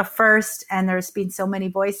not the first, and there's been so many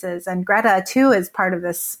voices, and Greta too is part of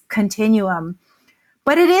this continuum.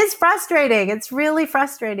 But it is frustrating. It's really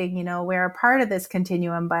frustrating. We're a part of this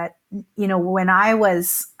continuum. But, when I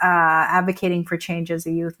was advocating for change as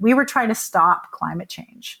a youth, we were trying to stop climate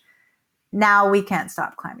change. Now we can't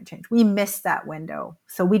stop climate change. We missed that window.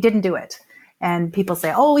 So we didn't do it. And people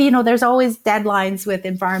say, there's always deadlines with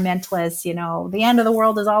environmentalists. The end of the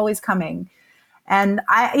world is always coming. And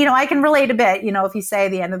I can relate a bit, if you say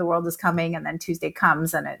the end of the world is coming and then Tuesday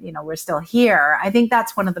comes and we're still here. I think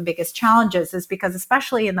that's one of the biggest challenges, is because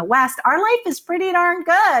especially in the West, our life is pretty darn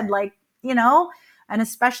good. And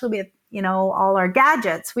especially with, all our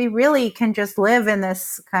gadgets, we really can just live in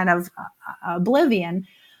this kind of oblivion.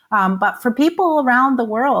 But for people around the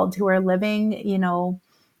world who are living,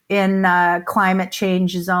 in climate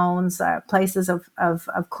change zones, places of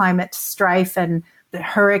climate strife and the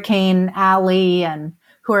Hurricane Alley, and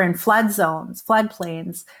who are in flood zones,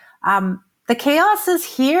 floodplains. The chaos is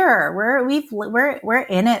here. We're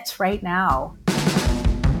in it right now.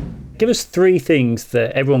 Give us 3 things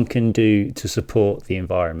that everyone can do to support the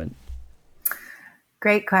environment.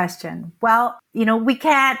 Great question. Well, we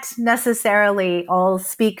can't necessarily all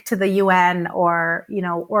speak to the UN or,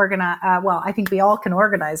 organize. I think we all can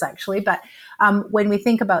organize, actually. But when we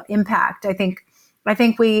think about impact, I think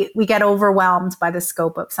we get overwhelmed by the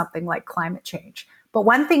scope of something like climate change. But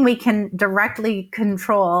one thing we can directly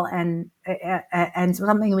control and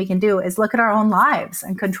something we can do is look at our own lives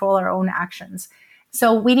and control our own actions.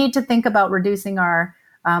 So we need to think about reducing our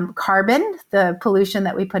carbon, the pollution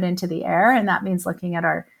that we put into the air. And that means looking at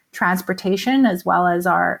our transportation as well as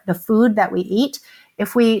the food that we eat.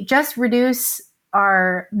 If we just reduce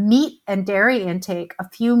our meat and dairy intake a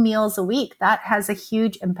few meals a week, that has a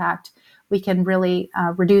huge impact. We can really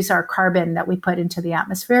reduce our carbon that we put into the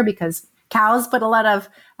atmosphere, because cows put a lot of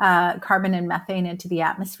carbon and methane into the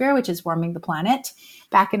atmosphere, which is warming the planet.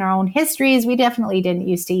 Back in our own histories, we definitely didn't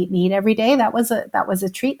used to eat meat every day. That was a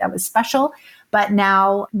treat. That was special. But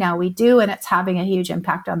now we do, and it's having a huge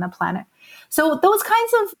impact on the planet. So those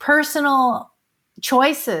kinds of personal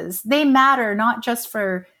choices, they matter not just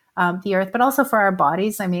for the earth, but also for our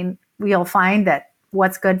bodies. I mean, we'll find that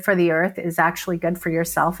what's good for the earth is actually good for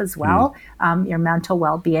yourself as well, your mental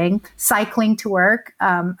well-being. Cycling to work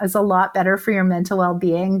is a lot better for your mental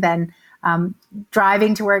well-being than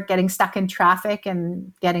driving to work, getting stuck in traffic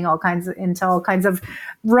and getting into all kinds of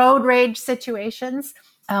road rage situations.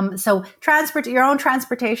 So your own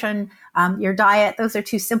transportation, your diet, those are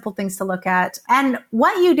 2 simple things to look at. And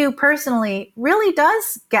what you do personally really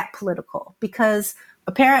does get political, because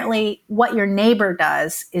apparently what your neighbor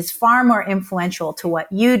does is far more influential to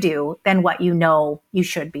what you do than what you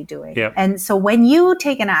should be doing. Yep. And so when you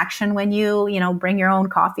take an action, when you bring your own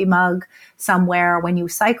coffee mug somewhere, when you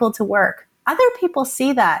cycle to work, other people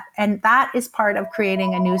see that. And that is part of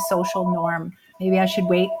creating a new social norm. Maybe I should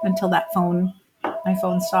wait until my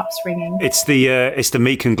phone stops ringing. It's the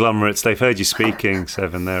meat conglomerates. They've heard you speaking,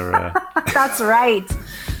 Seven. They're That's right.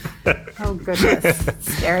 Oh goodness,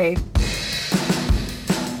 scary.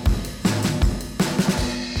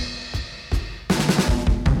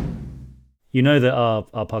 You know that our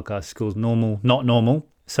podcast is called Normal, Not Normal.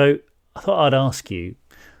 So I thought I'd ask you,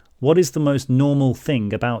 what is the most normal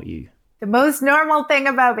thing about you? The most normal thing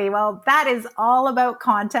about me? Well, that is all about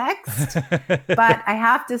context. But I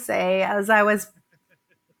have to say, as I was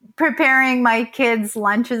preparing my kids'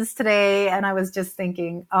 lunches today, and I was just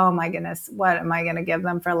thinking, oh my goodness, what am I going to give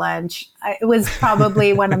them for lunch? It was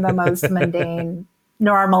probably one of the most mundane,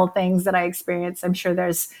 normal things that I experienced. I'm sure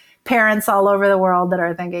there's parents all over the world that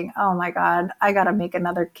are thinking, oh my God, I got to make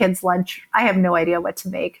another kid's lunch. I have no idea what to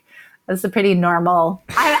make. It's a pretty normal,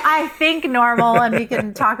 I think normal, and we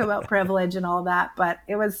can talk about privilege and all that, but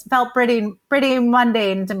felt pretty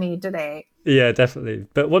mundane to me today. Yeah, definitely.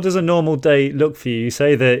 But what does a normal day look for you? You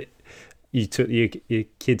say that you took your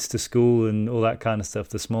kids to school and all that kind of stuff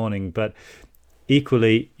this morning, but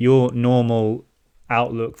equally, your normal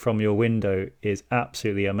outlook from your window is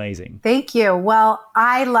absolutely amazing. Thank you. Well,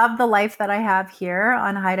 I love the life that I have here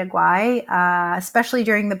on Haida Gwaii, especially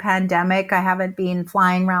during the pandemic. I haven't been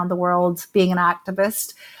flying around the world being an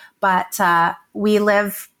activist, but we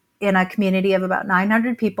live in a community of about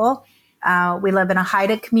 900 people. We live in a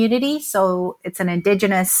Haida community, so it's an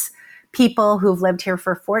indigenous people who've lived here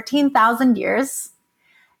for 14,000 years.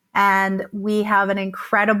 And we have an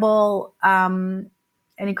incredible front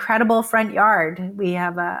yard. We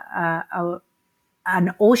have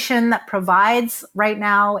an ocean that provides, right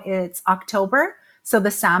now it's October, so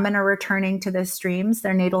the salmon are returning to the streams,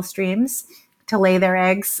 their natal streams, to lay their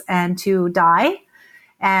eggs and to die.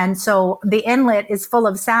 And so the inlet is full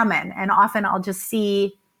of salmon, and often I'll just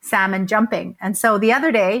see salmon jumping. And so the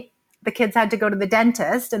other day, the kids had to go to the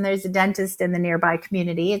dentist, and there's a dentist in the nearby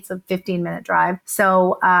community. It's a 15-minute drive.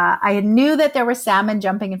 So I knew that there were salmon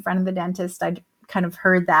jumping in front of the dentist. I'd kind of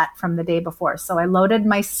heard that from the day before. So I loaded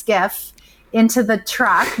my skiff into the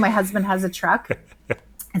truck. My husband has a truck.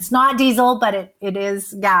 It's not diesel, but it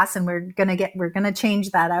is gas, and we're gonna change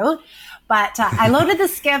that out. But I loaded the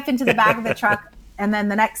skiff into the back of the truck. And then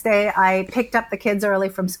the next day I picked up the kids early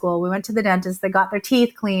from school. We went to the dentist. They got their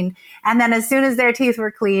teeth cleaned. And then as soon as their teeth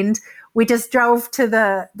were cleaned, we just drove to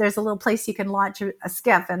there's a little place you can launch a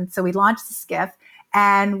skiff. And so we launched the skiff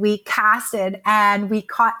and we casted and we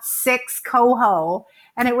caught 6 coho.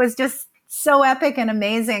 And it was just so epic and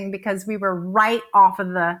amazing because we were right off of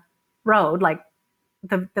the road. Like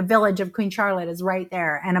the village of Queen Charlotte is right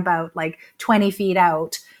there, and about like 20 feet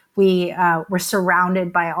out. We were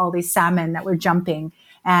surrounded by all these salmon that were jumping,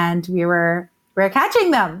 and we were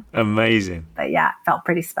catching them. Amazing. But yeah, it felt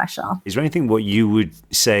pretty special. Is there anything what you would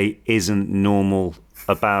say isn't normal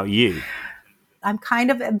about you? I'm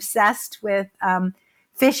kind of obsessed with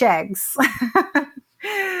fish eggs,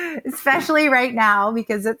 especially right now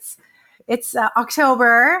because it's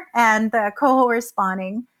October and the coho are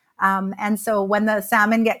spawning. And so when the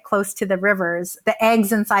salmon get close to the rivers, the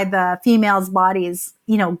eggs inside the females' bodies,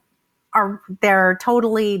 they're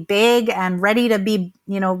totally big and ready to be,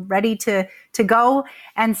 ready to go.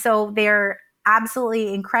 And so they're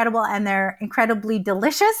absolutely incredible, and they're incredibly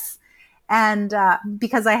delicious. And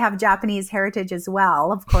because I have Japanese heritage as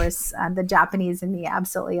well, of course, the Japanese in me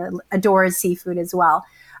absolutely adores seafood as well.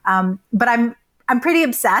 But I'm pretty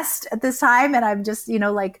obsessed at this time, and I'm just,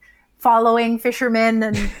 following fishermen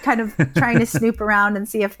and kind of trying to snoop around and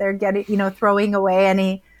see if they're getting, throwing away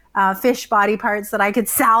any fish body parts that I could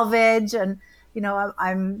salvage. And,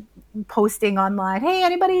 I'm posting online, hey,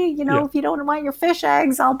 anybody, if you don't want your fish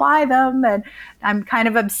eggs, I'll buy them. And I'm kind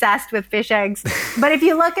of obsessed with fish eggs. But if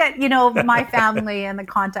you look at, my family and the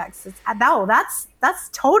context, that's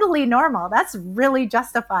totally normal. That's really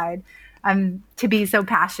justified to be so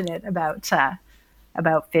passionate about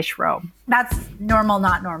fish roe. That's normal,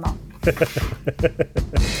 not normal.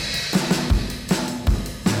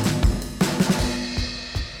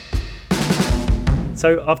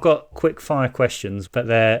 So I've got quick fire questions, but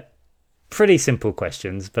they're pretty simple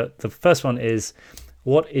questions. But the first one is,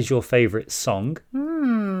 what is your favorite song?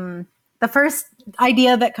 The first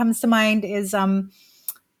idea that comes to mind is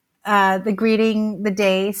the Greeting the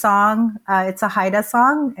Day song. It's a Haida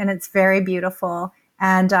song, and it's very beautiful.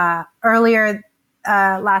 And earlier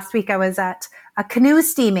last week, I was at a canoe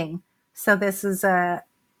steaming. So this is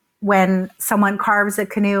when someone carves a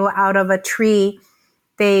canoe out of a tree.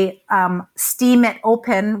 They steam it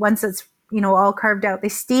open. Once it's all carved out, they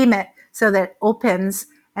steam it so that it opens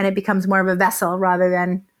and it becomes more of a vessel rather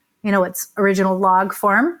than its original log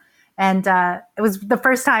form. And it was the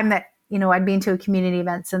first time that I'd been to a community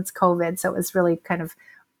event since COVID, so it was really kind of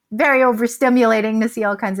very overstimulating to see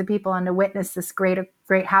all kinds of people and to witness this great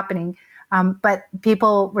happening. But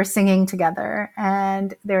people were singing together,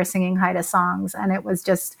 and they were singing Haida songs, and it was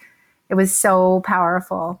so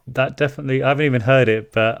powerful. That definitely, I haven't even heard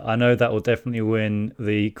it, but I know that will definitely win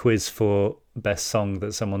the quiz for best song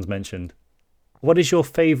that someone's mentioned. What is your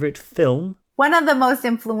favorite film? One of the most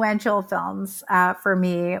influential films for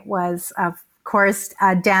me was, of course,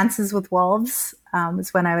 Dances with Wolves. It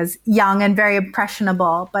was when I was young and very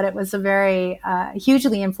impressionable, but it was a very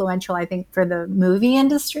hugely influential, I think, for the movie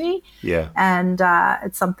industry. Yeah. And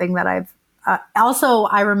it's something that I've also,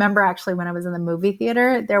 I remember actually when I was in the movie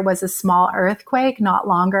theater, there was a small earthquake not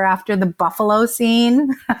longer after the buffalo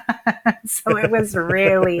scene. So it was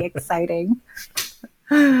really exciting.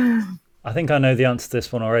 I think I know the answer to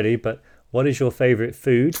this one already, but what is your favorite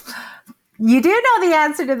food? You do know the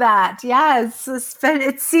answer to that. Yes,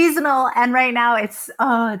 it's seasonal, and right now it's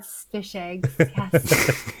fish eggs.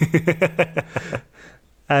 Yes.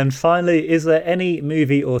 And finally, is there any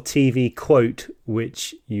movie or TV quote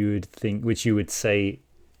which you would say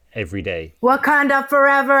every day? Wakanda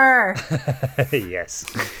forever. Yes.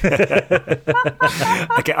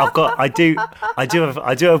 Okay, I do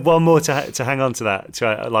have one more to hang on to that.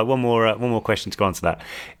 Like one more question to go on to that.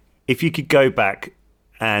 If you could go back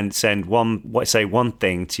and send one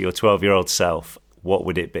thing to your 12-year-old self, what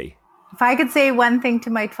would it be? If I could say one thing to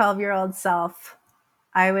my 12-year-old self,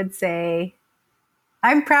 I would say,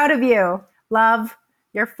 I'm proud of you. Love,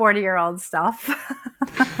 your 40-year-old self.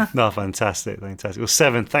 No, fantastic. Well,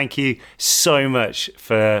 Seven, thank you so much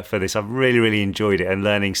for this. I've really, really enjoyed it and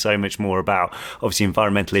learning so much more about, obviously,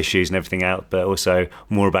 environmental issues and everything else, but also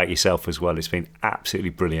more about yourself as well. It's been absolutely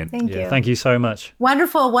brilliant. Thank you. Thank you so much.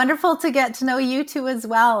 Wonderful to get to know you two as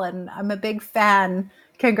well. And I'm a big fan.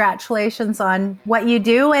 Congratulations on what you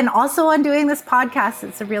do and also on doing this podcast.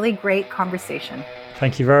 It's a really great conversation.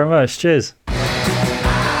 Thank you very much. Cheers.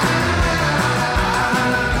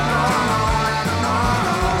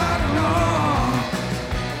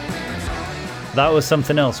 That was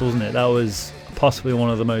something else, wasn't it? That was possibly one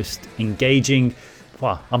of the most engaging.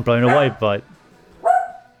 Wow, I'm blown away by it.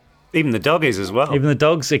 Even the dog is as well. Even the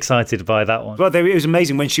dog's excited by that one. Well, it was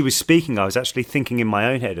amazing. When she was speaking, I was actually thinking in my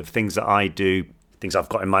own head of things that I do, things I've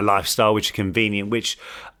got in my lifestyle which are convenient, which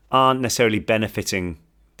aren't necessarily benefiting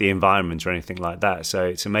the environment or anything like that. So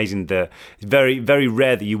it's amazing that it's very, very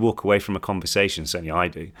rare that you walk away from a conversation, certainly I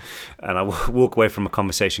do, and I walk away from a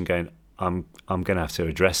conversation going, I'm going to have to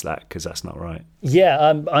address that because that's not right.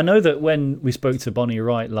 Yeah, I know that when we spoke to Bonnie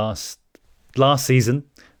Wright last season,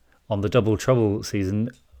 on the Double Trouble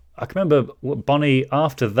season, I can remember Bonnie,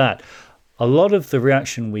 after that, a lot of the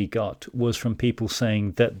reaction we got was from people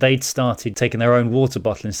saying that they'd started taking their own water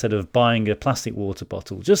bottle instead of buying a plastic water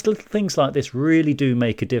bottle. Just little things like this really do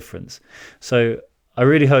make a difference. So I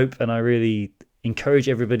really hope and I really encourage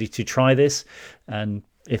everybody to try this, and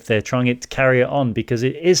if they're trying it, to carry it on, because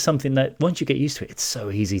it is something that once you get used to it, it's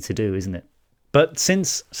so easy to do, isn't it? But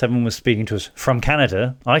since Seven was speaking to us from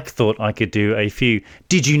Canada, I thought I could do a few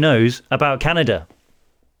did you knows about Canada.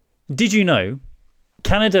 Did you know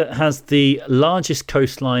Canada has the largest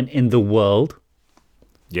coastline in the world?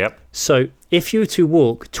 Yep. So if you were to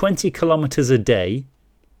walk 20 kilometers a day,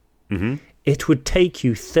 it would take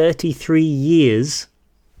you 33 years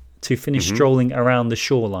to finish strolling around the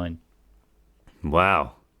shoreline.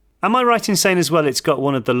 Wow. Am I right in saying as well it's got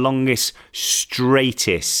one of the longest,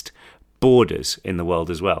 straightest borders in the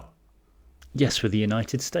world as well? Yes, with the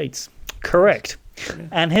United States. Correct.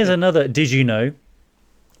 And here's another did you know.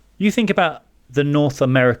 You think about the North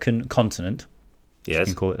American continent. Yes. You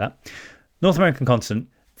can call it that. North American continent.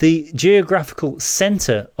 The geographical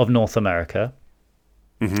centre of North America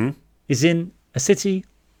is in a city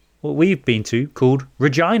what we've been to called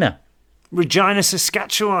Regina. Regina,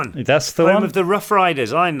 Saskatchewan. That's the home one. of the Rough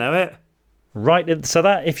Riders. I know it. Right. So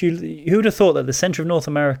that who would have thought that the centre of North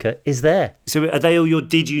America is there? So are they all your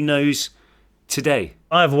did you knows today?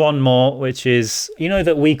 I have one more, which is, you know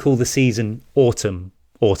that we call the season autumn.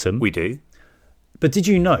 We do. But did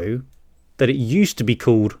you know that it used to be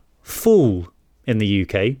called fall in the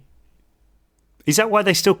UK? Is that why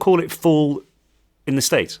they still call it fall in the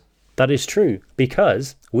States? That is true,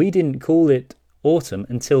 because we didn't call it autumn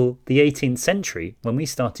until the 18th century when we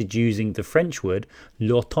started using the French word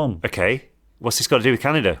l'automne. Okay. What's this got to do with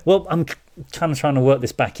Canada? Well, I'm kind of trying to work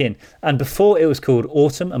this back in. And before it was called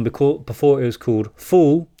autumn and before it was called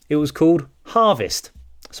fall, it was called harvest.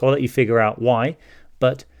 So I'll let you figure out why.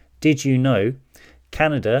 But did you know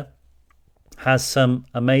Canada has some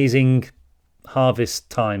amazing harvest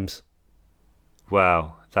times?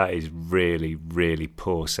 Wow, that is really, really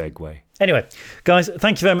poor segue. Anyway, guys,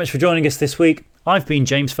 thank you very much for joining us this week. I've been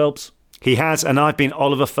James Phelps. He has, and I've been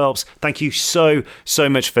Oliver Phelps. Thank you so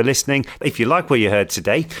much for listening. If you like what you heard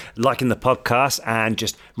today, liking the podcast and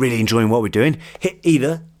just really enjoying what we're doing, hit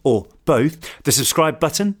either or both the subscribe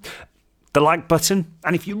button, the like button,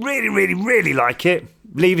 and if you really, really, really like it,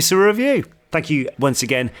 leave us a review. Thank you once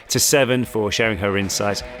again to Seven for sharing her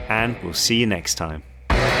insights, and we'll see you next time.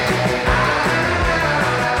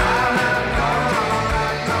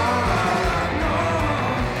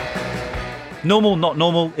 Normal Not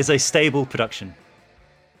Normal is a stable production.